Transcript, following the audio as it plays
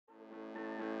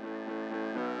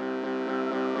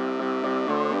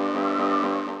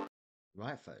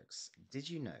Right, folks, did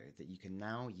you know that you can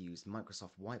now use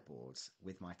Microsoft Whiteboards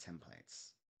with my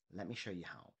templates? Let me show you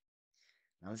how.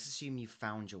 Now, let's assume you've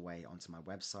found your way onto my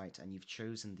website and you've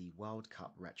chosen the World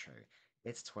Cup Retro.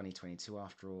 It's 2022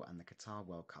 after all, and the Qatar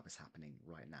World Cup is happening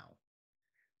right now.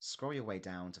 Scroll your way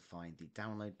down to find the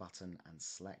download button and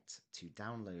select to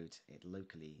download it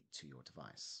locally to your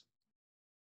device.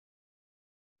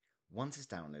 Once it's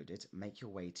downloaded, make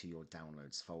your way to your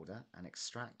Downloads folder and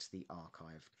extract the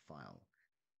archived file.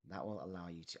 That will allow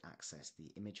you to access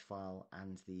the image file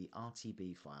and the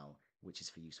RTB file, which is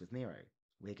for use with Miro.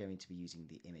 We're going to be using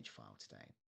the image file today.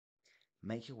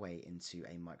 Make your way into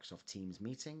a Microsoft Teams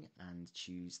meeting and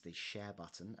choose the Share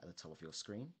button at the top of your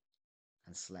screen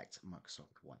and select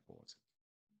Microsoft Whiteboard.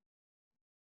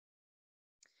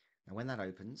 Now, when that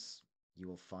opens, you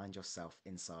will find yourself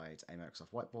inside a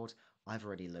Microsoft Whiteboard. I've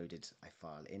already loaded a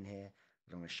file in here,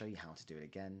 but I'm going to show you how to do it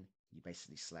again. You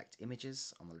basically select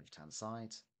Images on the left-hand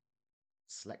side,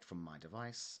 select from My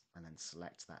Device, and then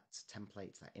select that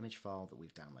template, that image file that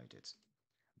we've downloaded.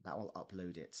 That will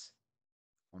upload it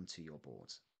onto your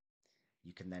board.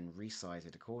 You can then resize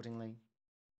it accordingly,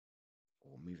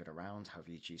 or move it around,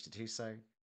 however you choose to do so.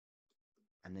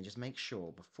 And then just make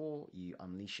sure before you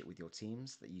unleash it with your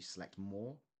teams that you select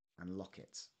More and lock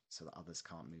it so that others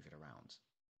can't move it around.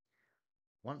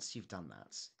 Once you've done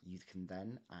that, you can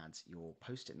then add your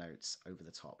post-it notes over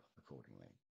the top accordingly.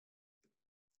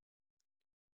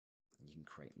 You can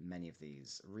create many of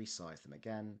these, resize them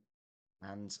again,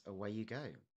 and away you go.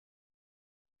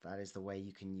 That is the way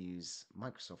you can use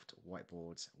Microsoft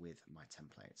Whiteboards with my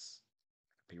templates.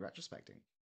 Happy retrospecting.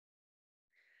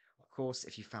 Of course,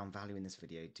 if you found value in this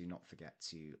video, do not forget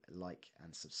to like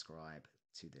and subscribe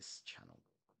to this channel.